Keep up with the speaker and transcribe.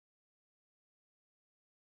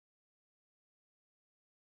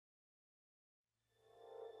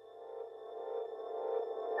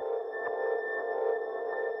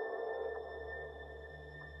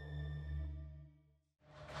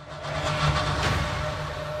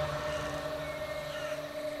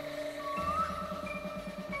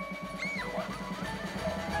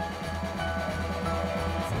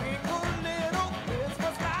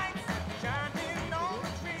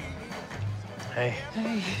Hey.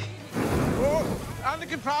 Hey. Oh, under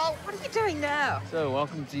control. What are you doing now? So,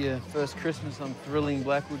 welcome to your first Christmas on Thrilling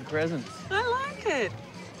Blackwood Presents. I like it.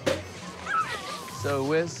 So,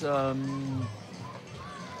 where's,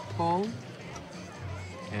 Paul?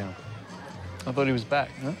 Yeah. I thought he was back,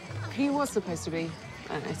 huh? He was supposed to be.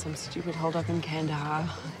 I don't know, some stupid hold-up in Kandahar.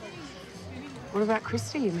 What about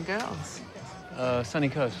Christy and the girls? Sunny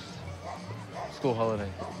Coast. School holiday.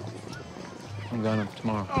 I'm going up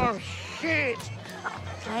tomorrow. Oh, shit.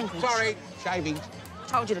 Language. Sorry, shaving.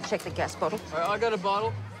 Told you to check the gas bottle. All right, I got a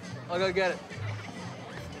bottle. I'll go get it.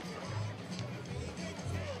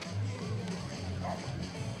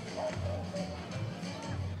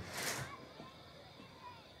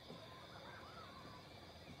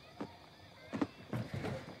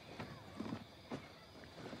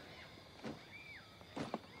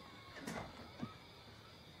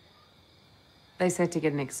 They said to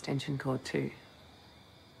get an extension cord too.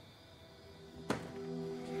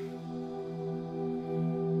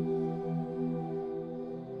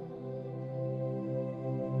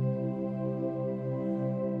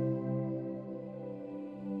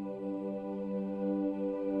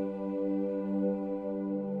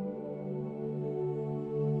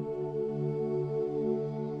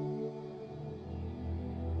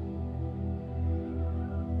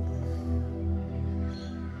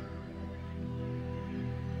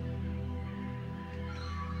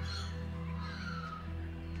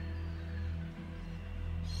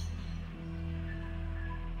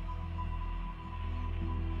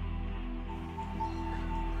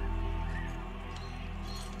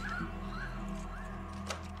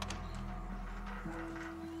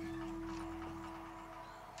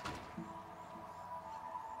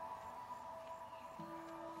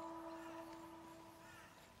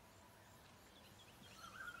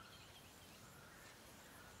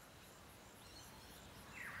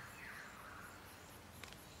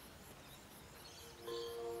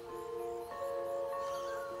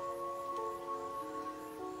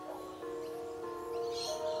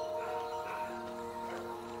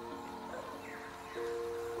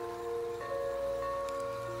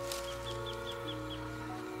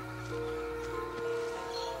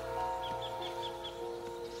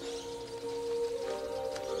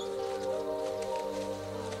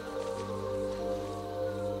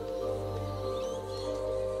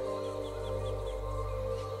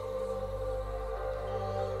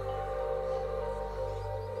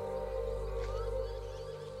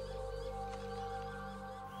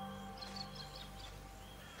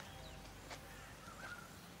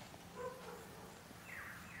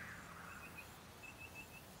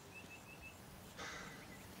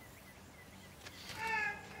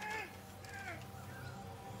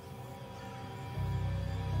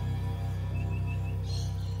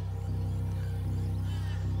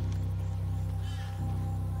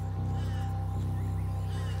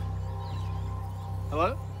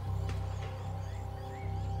 Hello?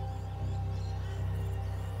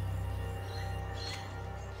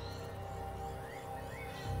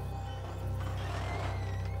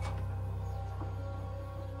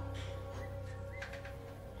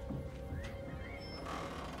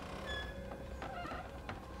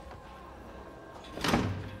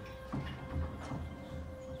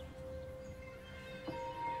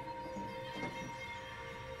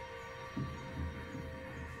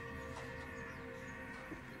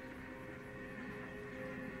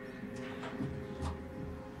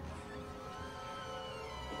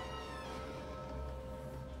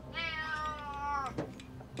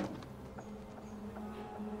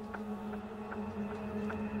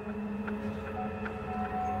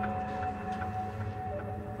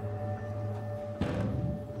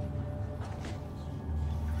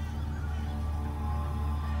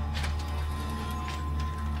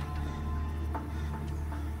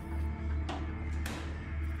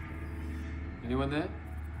 Anyone there?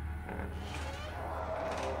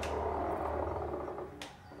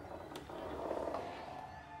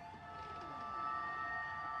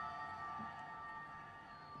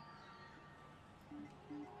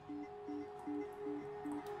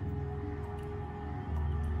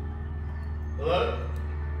 Hello?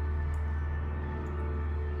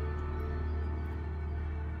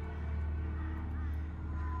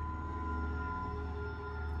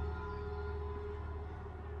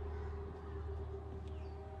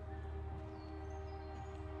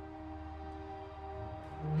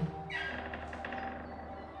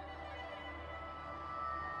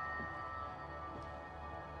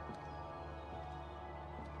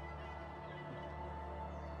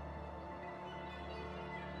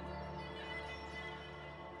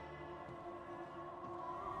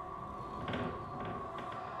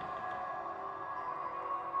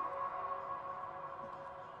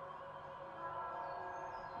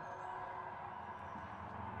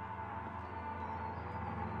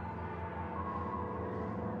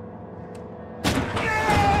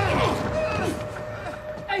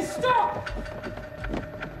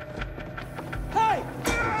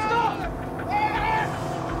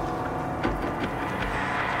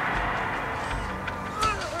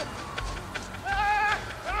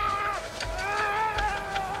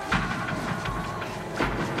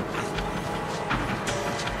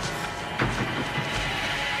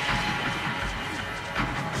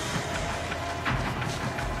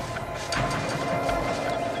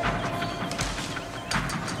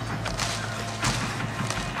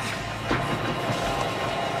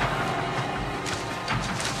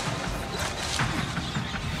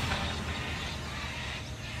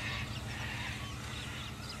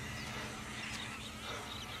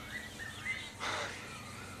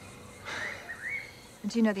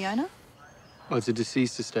 Do you know the owner? Oh, it's a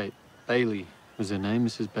deceased estate. Bailey was her name,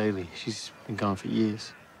 Mrs. Bailey. She's been gone for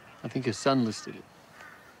years. I think her son listed it.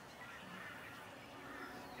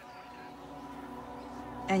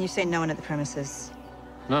 And you've seen no one at the premises?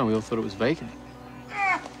 No, we all thought it was vacant.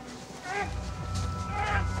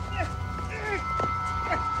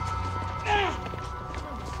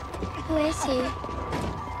 Who is he?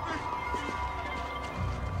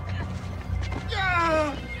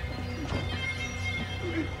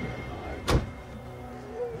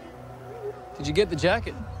 Did you get the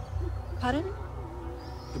jacket? Pardon?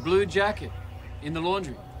 The blue jacket in the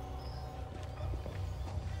laundry.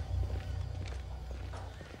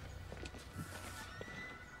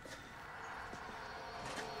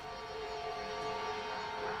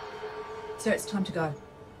 Sir, it's time to go.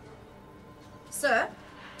 Sir?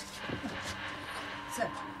 Sir.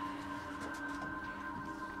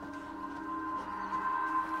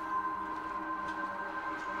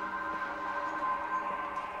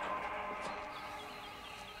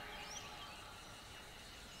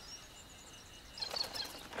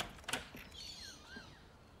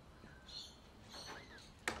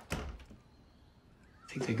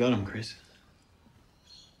 I think they got him, Chris.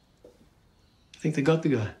 I think they got the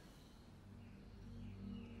guy.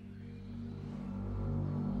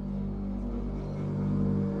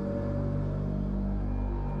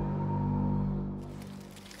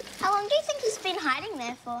 How long do you think he's been hiding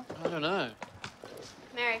there for? I don't know.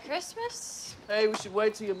 Merry Christmas. Hey, we should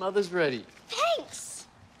wait till your mother's ready. Thanks.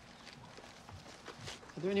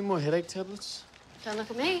 Are there any more headache tablets? Don't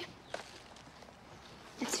look at me.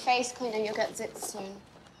 It's face cleaner. You'll get zits soon.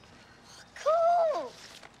 Cool.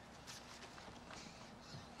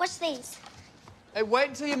 What's these? Hey, wait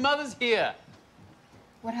until your mother's here.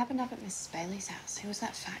 What happened up at Mrs. Bailey's house? Who was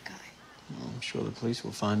that fat guy? Well, I'm sure the police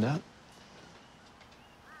will find out.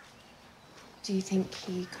 Do you think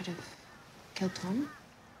he could have killed Tom?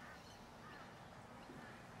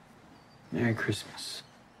 Merry Christmas.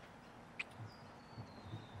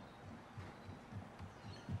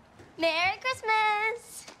 Merry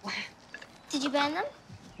Christmas. Did you burn them?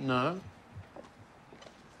 No.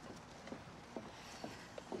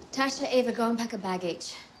 Tasha, Eva, go and pack a bag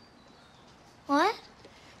each. What?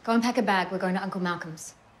 Go and pack a bag. We're going to Uncle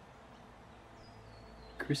Malcolm's.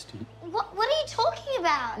 Christy. What are you talking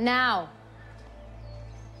about? Now.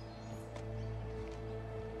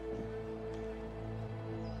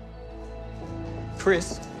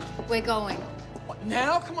 Chris. We're going. What,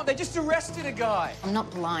 now? Come on, they just arrested a guy. I'm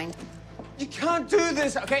not blind. You can't do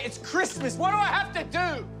this, okay? It's Christmas. What do I have to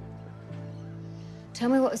do? Tell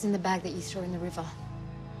me what was in the bag that you threw in the river.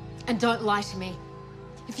 And don't lie to me.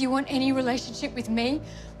 If you want any relationship with me,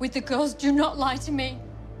 with the girls, do not lie to me.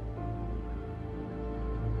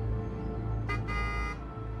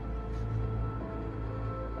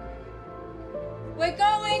 We're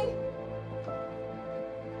going!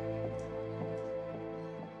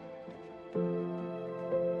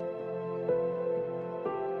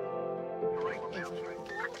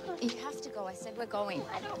 You have to go. I said we're going.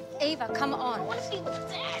 Eva, come on. What if he was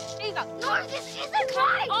there? Eva, No, this isn't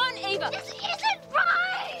right. on, Eva. This isn't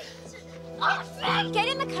right. Oh, Get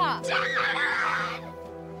in the car. Dad!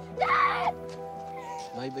 Dad!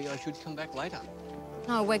 Maybe I should come back later.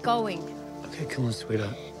 No, we're going. Okay, come on,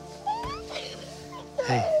 sweetheart.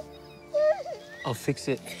 Hey, I'll fix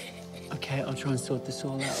it. Okay, I'll try and sort this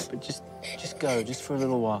all out, but just go, just for a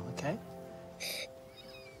little while, okay?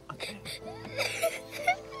 Okay.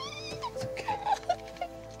 It's okay.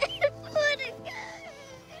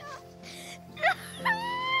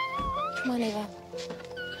 Come on, Eva.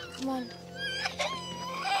 Come on.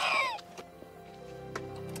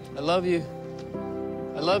 I love you.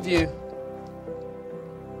 I love you.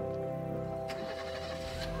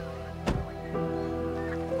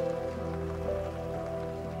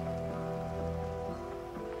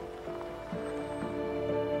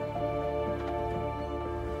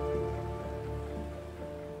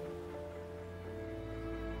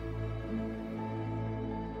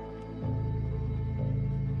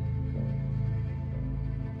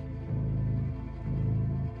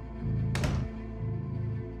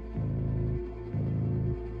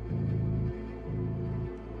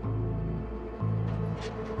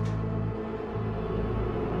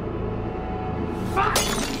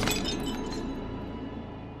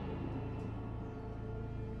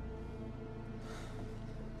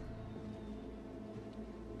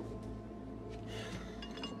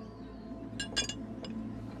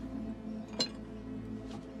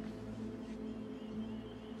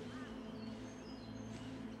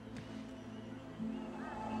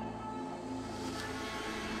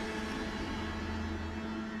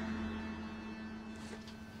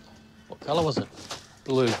 colour was it?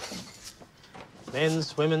 Blue.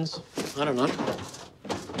 Men's, women's? I don't know.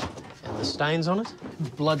 And the stains on it?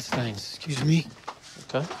 Blood stains. Excuse me.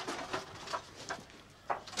 Okay.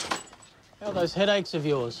 How are those headaches of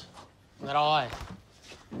yours? And that eye?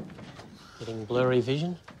 Getting blurry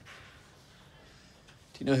vision?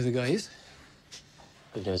 Do you know who the guy is?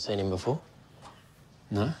 You've never seen him before?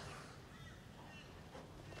 No.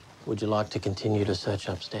 Would you like to continue to search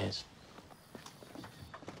upstairs?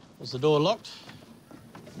 Was the door locked?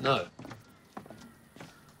 No.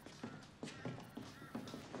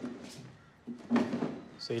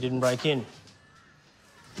 So you didn't break in?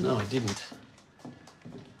 No, I didn't.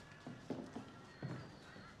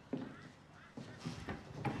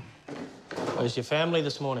 Where's your family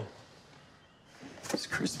this morning? It's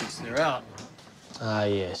Christmas. They're out. Ah,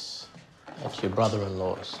 yes. That's your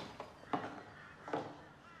brother-in-law's.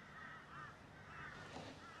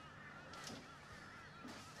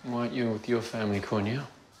 Why aren't you with your family, Cornell?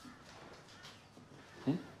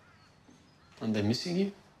 Aren't they missing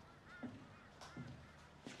you?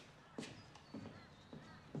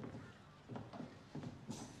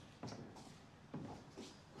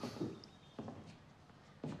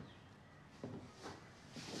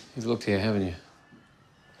 You've looked here, haven't you?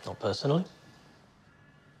 Not personally.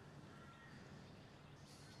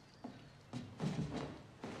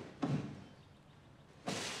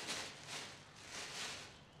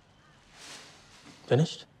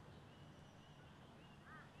 Finished?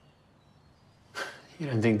 You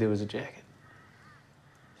don't think there was a jacket?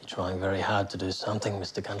 You're trying very hard to do something,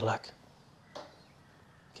 Mr. Gundlach.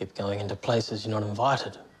 Keep going into places you're not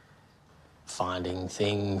invited. Finding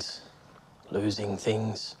things, losing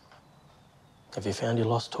things. Have you found your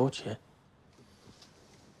lost torch yet?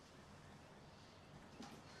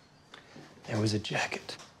 There was a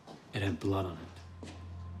jacket. It had blood on it.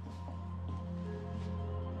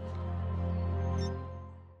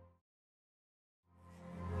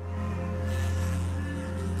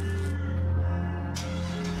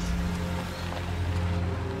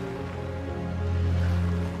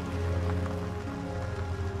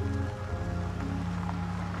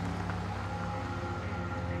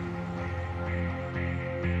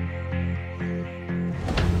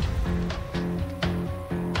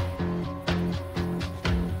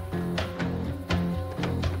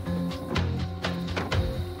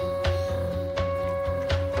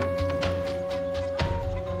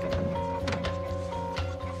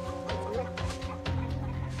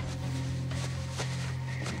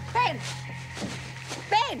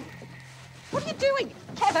 Ben! What are you doing?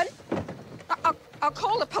 Kevin? I'll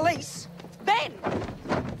call the police. Ben!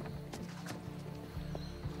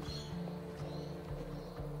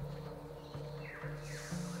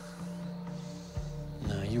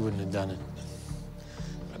 No, you wouldn't have done it.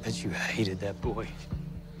 I bet you hated that boy.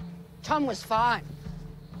 Tom was fine.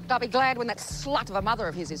 But I'll be glad when that slut of a mother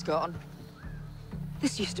of his is gone.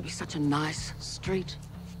 This used to be such a nice street.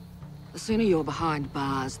 The sooner you're behind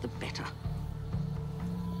bars, the better.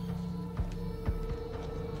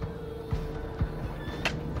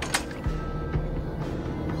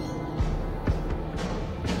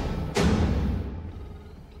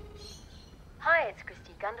 Hi, it's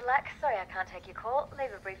Christy Gunderlack. Sorry I can't take your call. Leave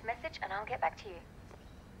a brief message and I'll get back to you.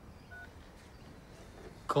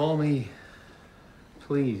 Call me,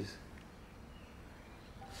 please.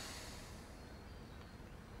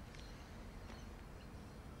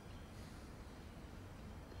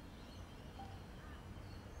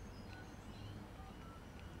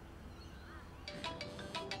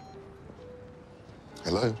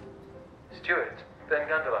 Hello? Stuart, Ben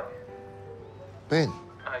Gunderlock. Ben?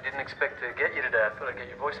 I didn't expect to get you today. I thought I'd get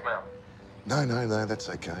your voicemail. No, that's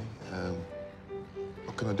okay.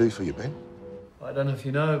 What can I do for you, Ben? I don't know if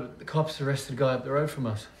you know, but the cops arrested a guy up the road from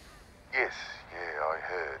us. Yes, yeah, I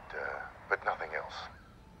heard, but nothing else.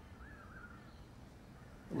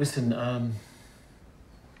 Listen,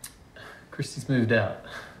 Christy's moved out.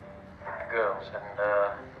 The girls, and,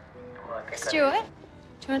 well, I think Stuart,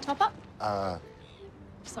 do you want to top up?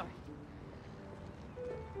 Sorry.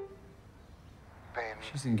 Ben...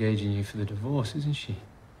 She's engaging you for the divorce, isn't she?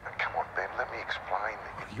 Come on, Ben, let me explain.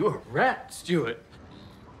 You're a rat, Stuart.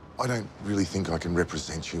 I don't really think I can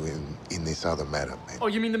represent you in this other matter, Ben. Oh,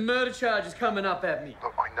 you mean the murder charge is coming up at me?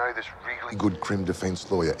 Look, I know this really good crim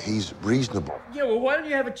defence lawyer. He's reasonable. Yeah, well, why don't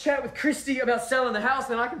you have a chat with Christy about selling the house,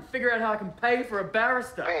 then I can figure out how I can pay for a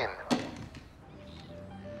barrister. Ben...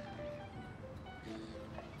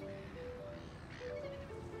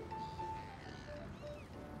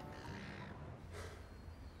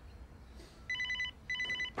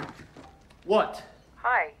 What?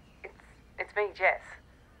 Hi, it's me, Jess.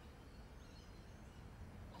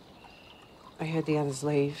 I heard the others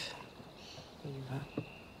leave.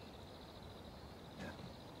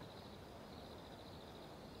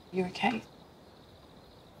 You okay?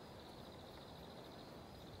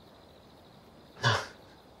 Are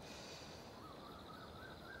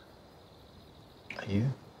you?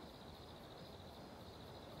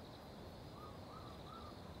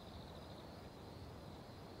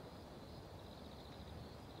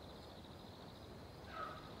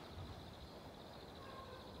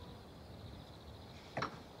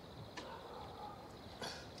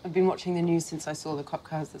 I've been watching the news since I saw the cop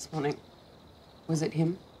cars this morning. Was it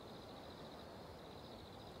him?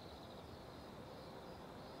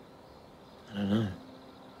 I don't know.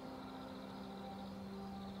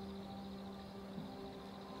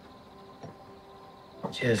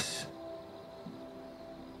 Jess,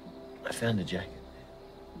 I found a jacket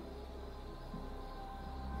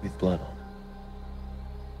with blood on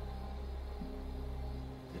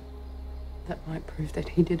it. That might prove that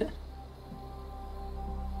he did it.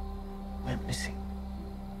 Went missing.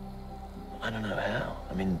 I don't know how.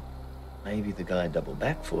 I mean, maybe the guy doubled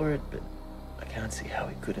back for it, but I can't see how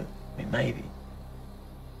he could have. I mean, maybe.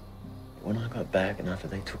 When I got back and after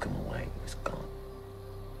they took him away, he was gone.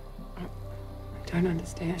 I don't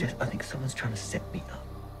understand. Just, I think someone's trying to set me up.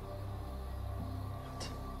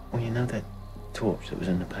 Well, you know that torch that was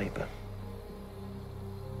in the paper?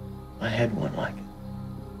 I had one like it.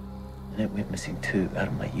 And it went missing too, out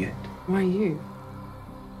of my ute. Why you?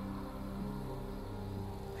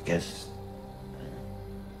 I guess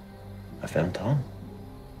I found Tom.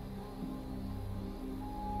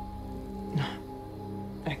 No,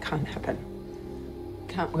 that can't happen.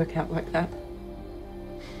 Can't work out like that.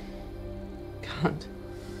 Can't.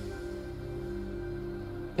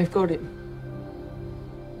 They've got him.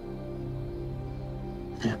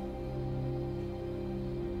 Yeah.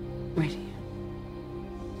 Wait here.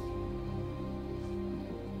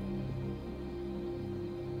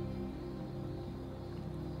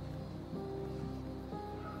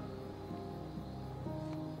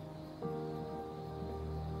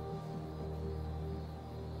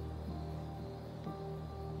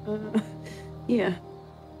 Yeah.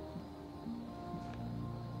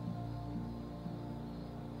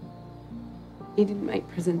 He didn't make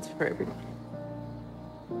presents for everyone.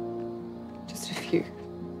 Just a few.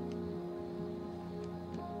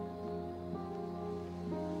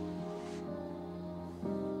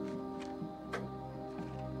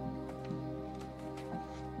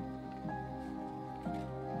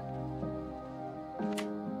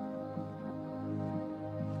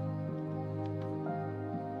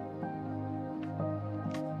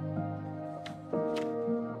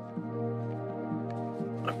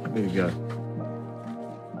 I'm gonna go.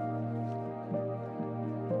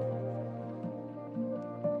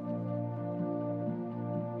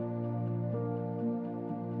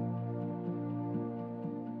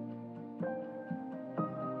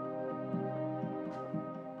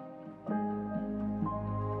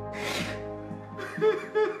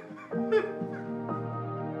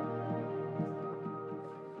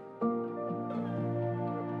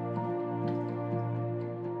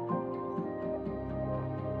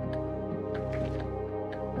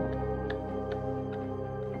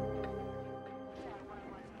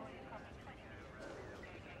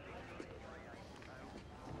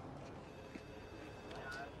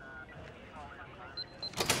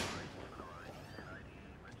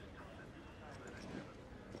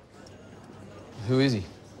 Who is he?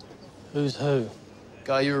 Who's who?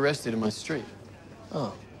 Guy you arrested in my street.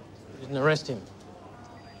 Oh, you didn't arrest him.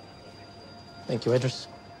 Thank you, Idris.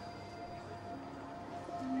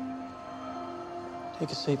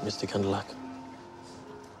 Take a seat, Mr. Kundelak.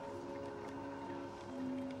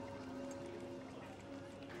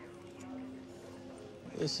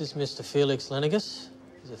 This is Mr. Felix Lenigus.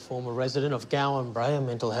 He's a former resident of Gowan Bray, a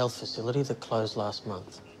mental health facility that closed last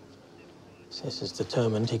month. Sess is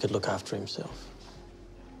determined he could look after himself.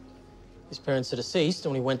 His parents are deceased,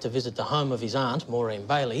 and when he went to visit the home of his aunt, Maureen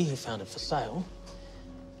Bailey, he found it for sale.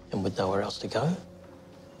 And with nowhere else to go,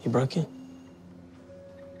 he broke in.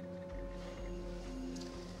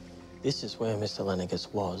 This is where Mr.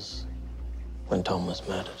 Lenigus was when Tom was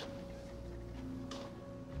murdered.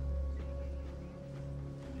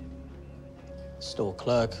 The store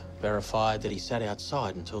clerk verified that he sat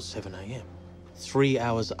outside until 7 a.m., 3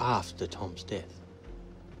 hours after Tom's death.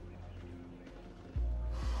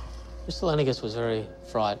 Mr. Lenigus was very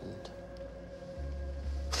frightened.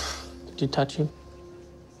 Did you touch him?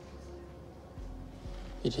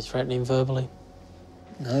 Did you threaten him verbally?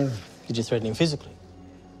 No. Did you threaten him physically?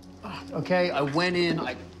 Okay, I went in,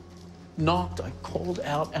 I knocked, I called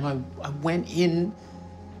out, and I went in.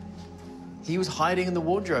 He was hiding in the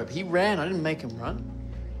wardrobe. He ran. I didn't make him run.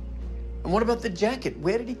 And what about the jacket?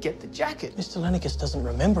 Where did he get the jacket? Mr. Lennicus doesn't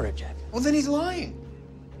remember a jacket. Well, then he's lying.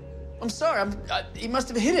 I'm sorry. He must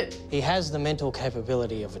have hid it. He has the mental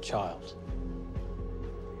capability of a child.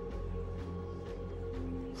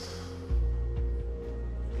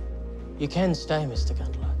 You can stay, Mr.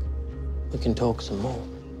 Gundlach. We can talk some more.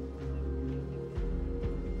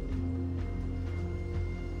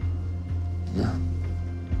 No.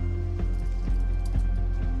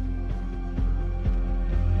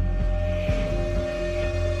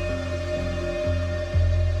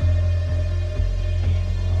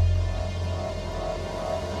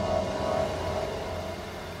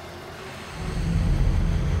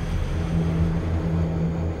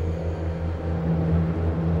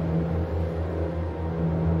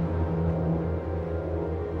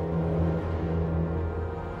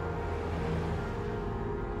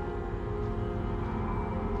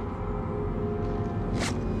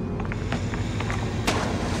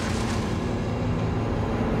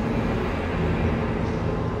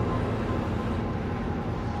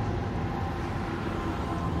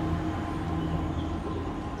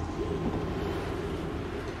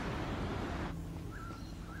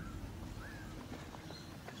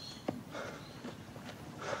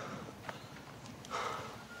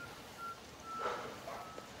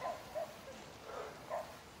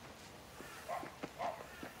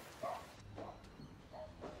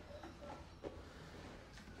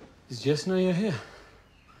 Does Jess know you're here?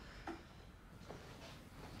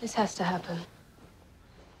 This has to happen.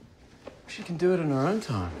 She can do it in her own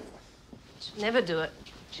time. She'll never do it.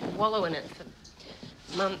 She'll wallow in it for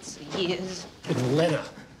months or years. Then let her.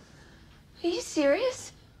 Are you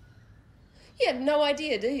serious? You have no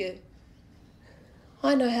idea, do you?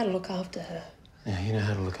 I know how to look after her. Yeah, you know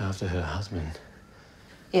how to look after her husband.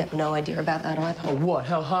 You have no idea about that either. Oh, what?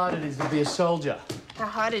 How hard it is to be a soldier. How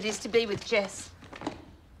hard it is to be with Jess.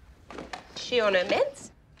 Is she on her meds?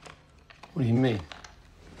 What do you mean?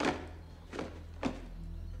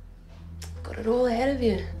 Got it all ahead of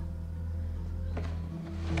you.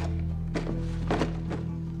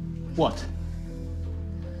 What?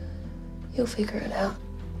 You'll figure it out.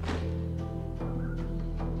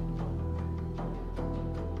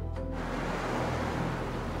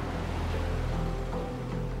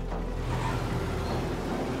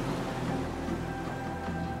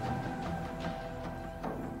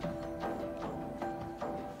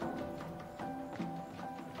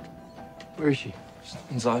 Where is she? She's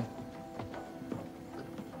inside.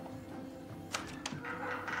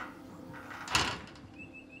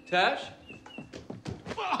 Tash?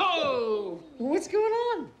 Whoa! What's going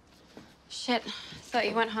on? Shit, thought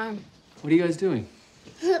you went home. What are you guys doing?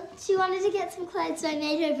 She wanted to get some clothes, so I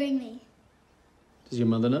made her bring me. Does your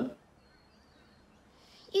mother know?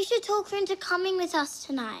 You should talk her into coming with us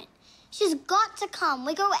tonight. She's got to come.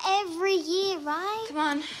 We go every year, right? Come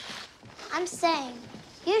on. I'm saying,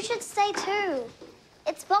 you should stay too.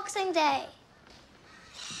 It's Boxing Day.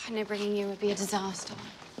 I know bringing you would be a disaster.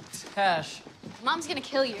 Tash, Mum's gonna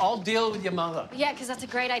kill you. I'll deal with your mother. Yeah, because that's a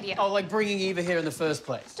great idea. Oh, like bringing Eva here in the first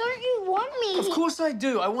place. Don't you want me? Of course I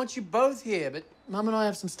do. I want you both here, but Mum and I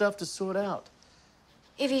have some stuff to sort out.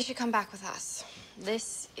 Evie, you should come back with us.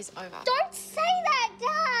 This is over. Don't say that,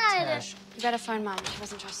 Dad! Tash. You better phone Mum. She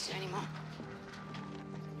wasn't trusted anymore.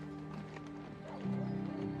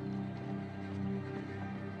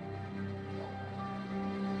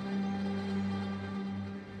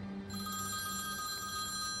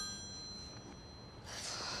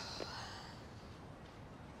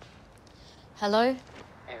 Hello?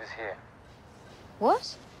 Eva's here.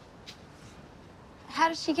 What? How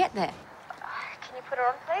did she get there? Can you put her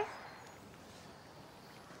on, please?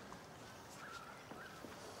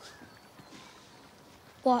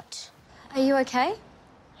 What? Are you okay?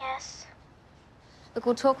 Yes. Look,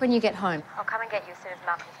 we'll talk when you get home. I'll come and get you as soon as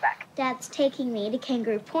Mum comes back. Dad's taking me to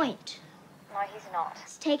Kangaroo Point. No, he's not.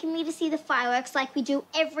 He's taking me to see the fireworks like we do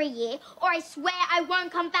every year, or I swear I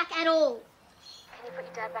won't come back at all. Can you put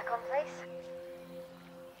your dad back on, please?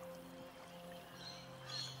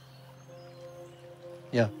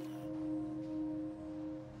 Yeah.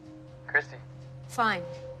 Christy. Fine.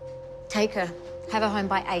 Take her. Have her home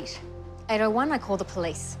by 8. 8:01, I call the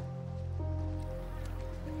police.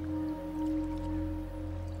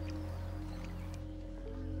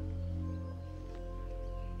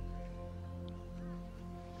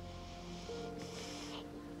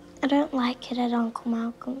 I don't like it at Uncle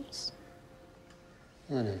Malcolm's.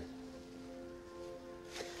 I know.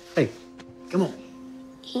 Hey, come on.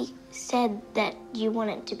 He said that you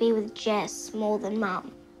wanted to be with Jess more than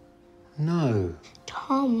Mum. No.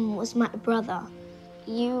 Tom was my brother.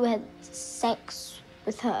 you had sex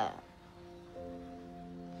with her.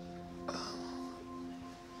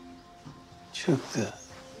 Chuck, the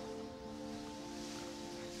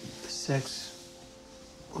sex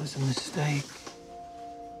was a mistake.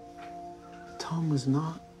 Tom was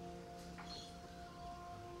not.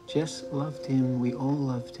 Jess loved him, we all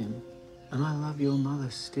loved him. And I love your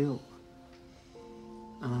mother still.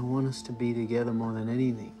 And I want us to be together more than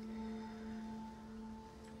anything.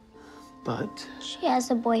 But... She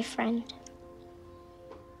has a boyfriend.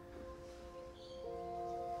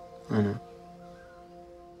 I know.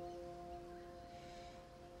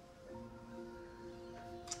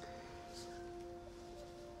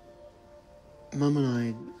 Mum and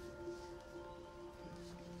I,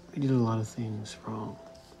 we did a lot of things wrong.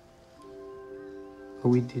 But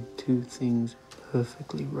we did two things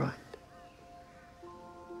perfectly right.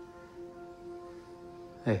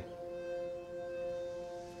 Hey.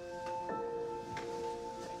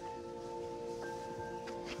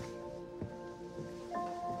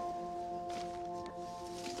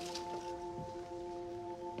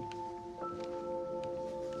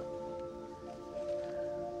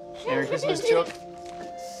 Merry Christmas, Chuck.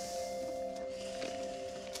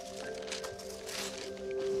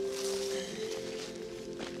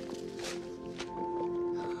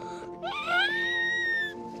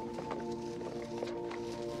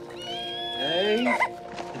 Hey.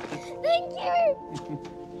 Thank you.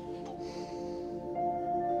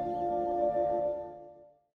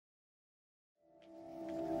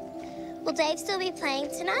 Will Dave still be playing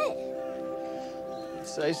tonight? I'd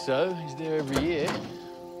say so. He's there every year.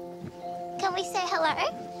 Can we say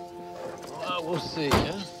hello? We'll see,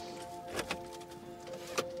 yeah?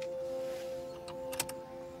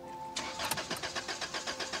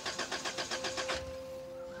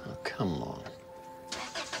 Oh, come on.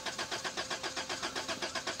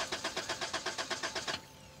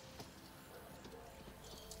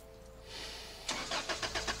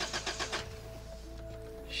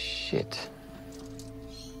 Shit.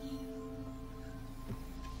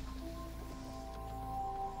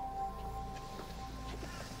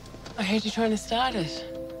 I heard you trying to start it.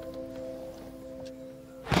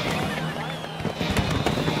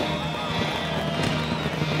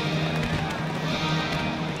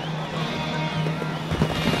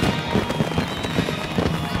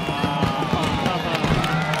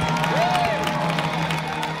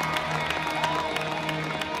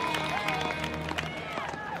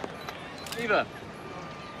 Eva.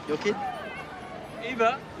 Your kid?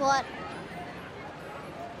 Eva. What?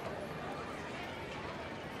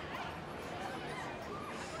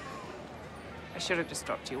 I should have just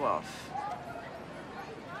dropped you off.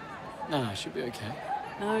 No, I should be okay.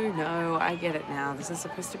 No, I get it now. This is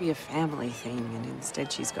supposed to be a family thing, and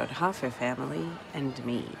instead she's got half her family and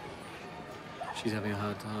me. She's having a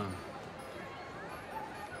hard time.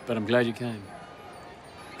 But I'm glad you came.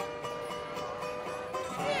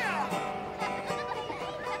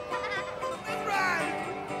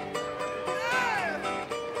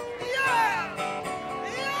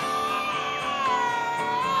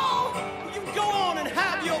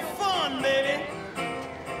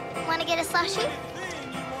 Want to get a slushie?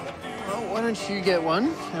 Well, why don't you get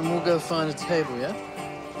one, and we'll go find a table, yeah?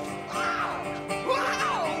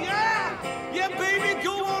 Wow, yeah! Yeah, baby,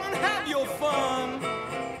 go on and have your fun.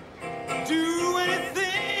 Do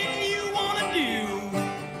anything you want to do.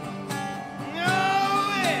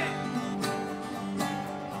 Oh, yeah.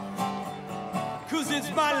 'Cause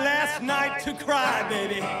it's my last night to cry,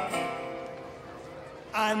 baby.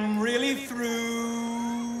 I'm really through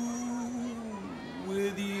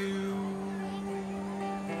with you.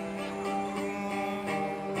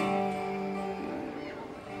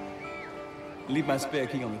 Leave my spare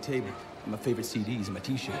key on the table, and my favorite CDs and my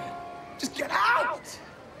T-shirt. Just get out!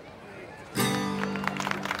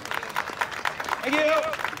 Thank you!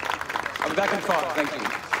 I'll be back in 5, thank you.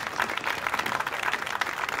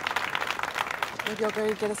 Maybe I'll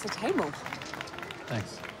go get us a table.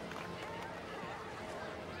 Thanks.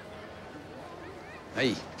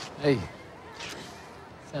 Hey. Hey.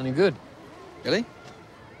 Sounding good. Really?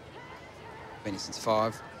 Been here since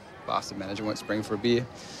 5. Bastard manager won't spring for a beer.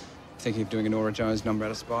 Thinking of doing a Nora Jones number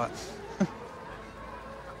out of spite.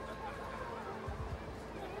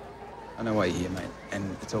 I know why you're here, mate,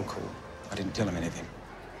 and it's all cool. I didn't tell him anything.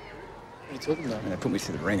 What are you talking about? I mean, they put me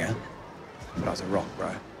through the ringer, but I was a rock,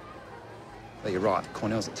 bro. But you're right,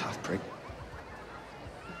 Cornell's a tough prick.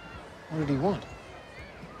 What did he want?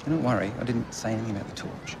 Don't worry, I didn't say anything about the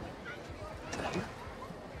torch.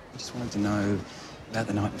 I just wanted to know about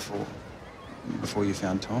the night before you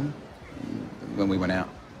found Tom, when we went out,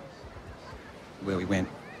 where we went,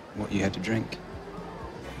 what you had to drink.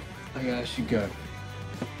 Okay, I should go.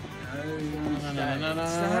 Have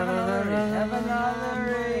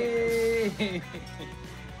another read.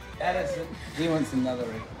 Addison, he wants another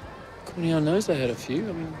read. Cornell knows I had a few.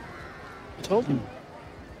 I mean, I told him.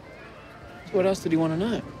 So what else did he want to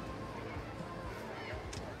know?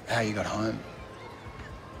 How you got home?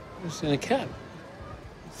 I was in a cab.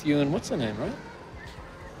 With you and what's her name, right?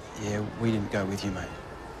 Yeah, we didn't go with you, mate.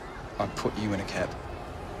 I put you in a cab.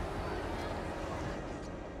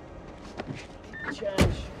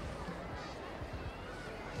 Change.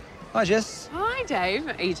 Hi, Jess. Hi, Dave.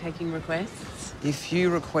 Are you taking requests? If you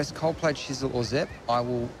request cold plate, chisel, or Zep, I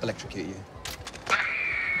will electrocute you.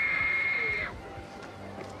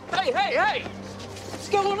 Hey, hey, hey! What's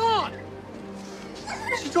going on?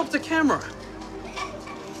 She dropped the camera.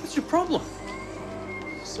 What's your problem?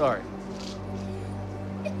 Sorry.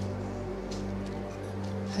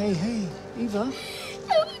 Hey, hey, Eva. I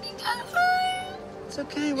want to go home. It's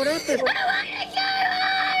okay, what happened? I want to go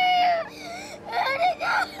home. I want to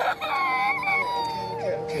go home.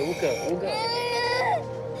 Okay, we'll go.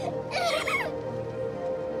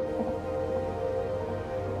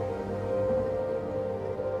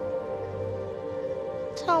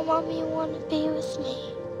 Tell Mum you want to be with me.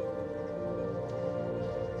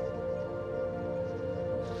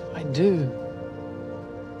 I do.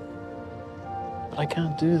 But I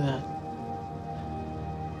can't do that.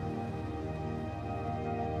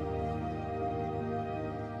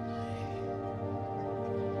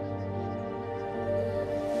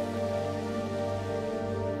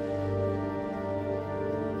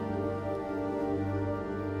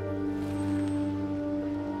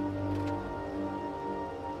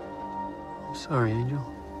 I'm sorry, Angel.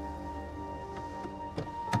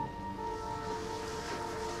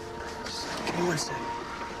 Just give me 1 second.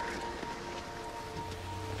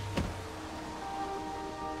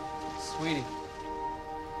 Sweetie.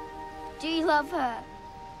 Do you love her?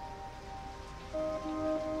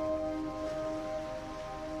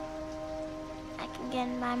 I can get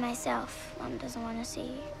in by myself. Mom doesn't want to see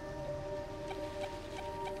you.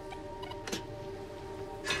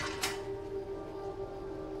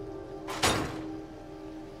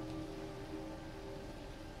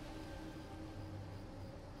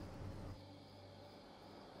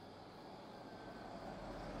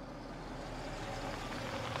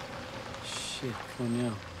 Shit,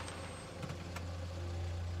 Cornell.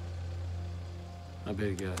 I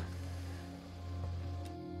better go.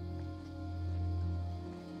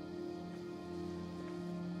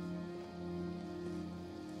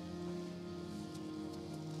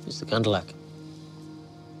 Mr. Gundlach.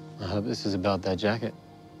 I hope this is about that jacket.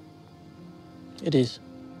 It is.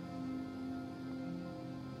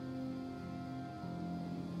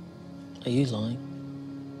 Are you lying?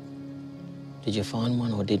 Did you find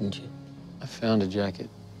one or didn't you? I found a jacket,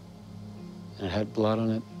 and it had blood on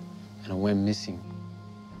it, and it went missing.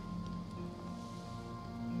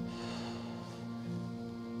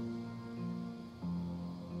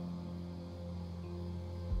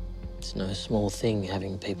 It's no small thing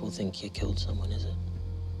having people think you killed someone, is it?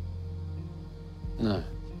 No.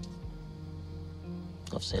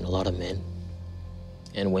 I've seen a lot of men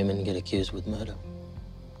and women get accused with murder.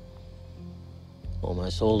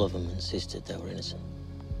 Almost all of them insisted they were innocent.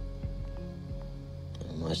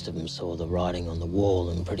 And most of them saw the writing on the wall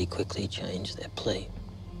and pretty quickly changed their plea.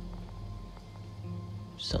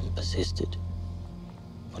 Some persisted,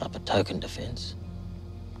 put up a token defense.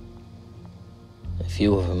 A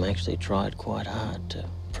few of them actually tried quite hard to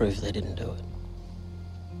prove they didn't do it.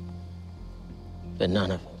 But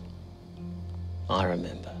none of them, I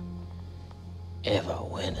remember, ever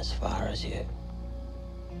went as far as you.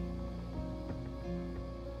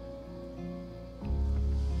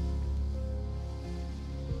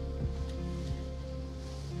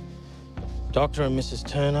 Dr. and Mrs.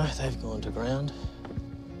 Turner, they've gone to ground.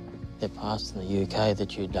 Their past in the UK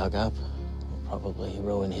that you dug up will probably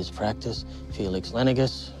ruin his practice. Felix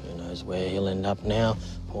Lenegas, who knows where he'll end up now.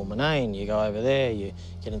 Paul Manane, you go over there, you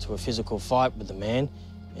get into a physical fight with the man,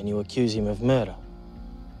 and you accuse him of murder.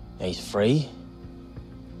 Now, he's free,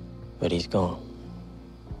 but he's gone.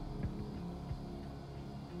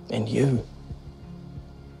 And you,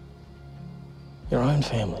 your own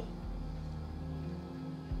family,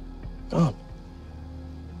 gone.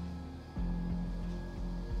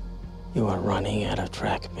 You are running out of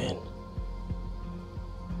track, Ben.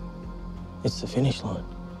 It's the finish line.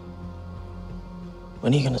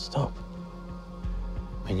 When are you going to stop?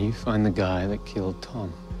 When you find the guy that killed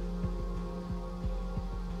Tom.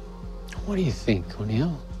 What do you think,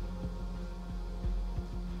 Cornell?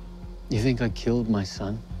 You think I killed my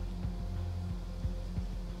son?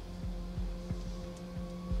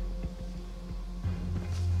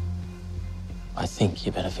 I think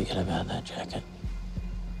you better forget about that jacket.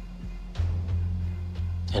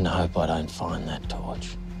 And I hope I don't find that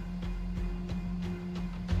torch.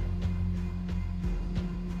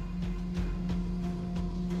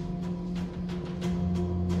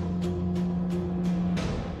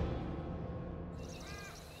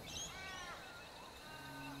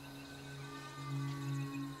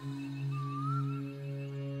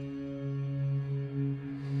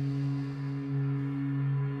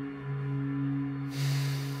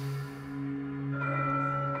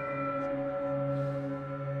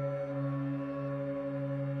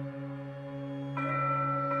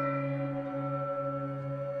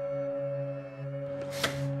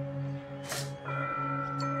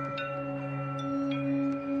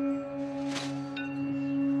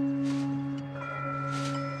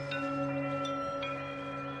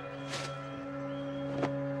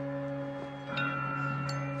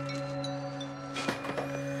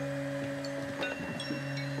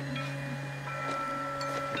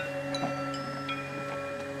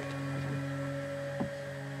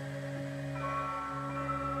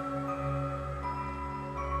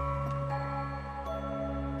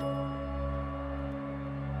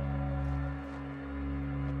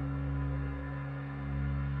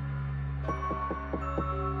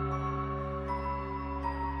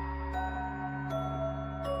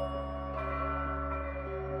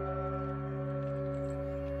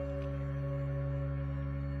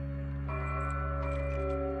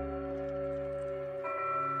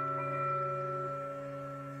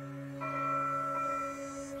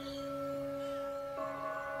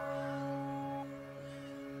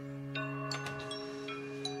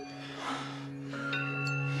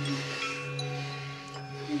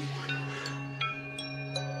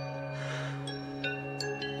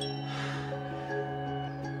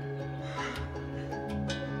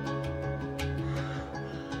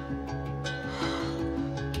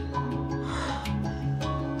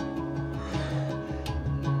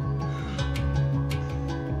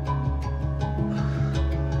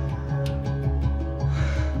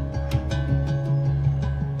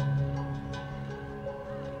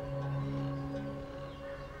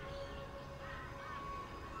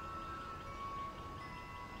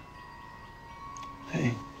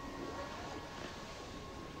 Hey.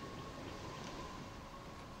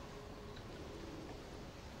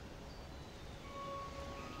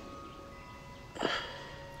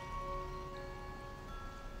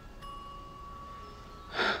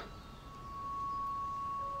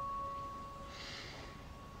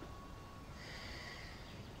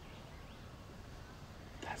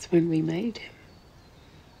 That's when we made him.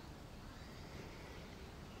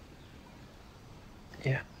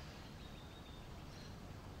 Yeah.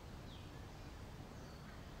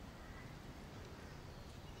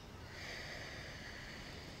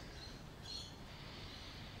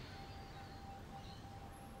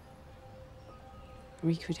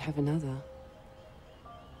 We could have another.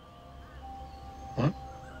 What?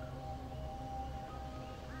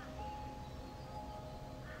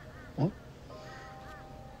 What?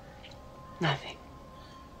 Nothing.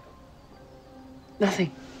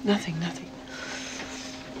 Nothing. Nothing. Nothing.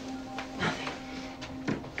 Nothing.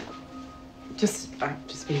 I'm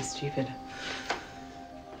just being stupid.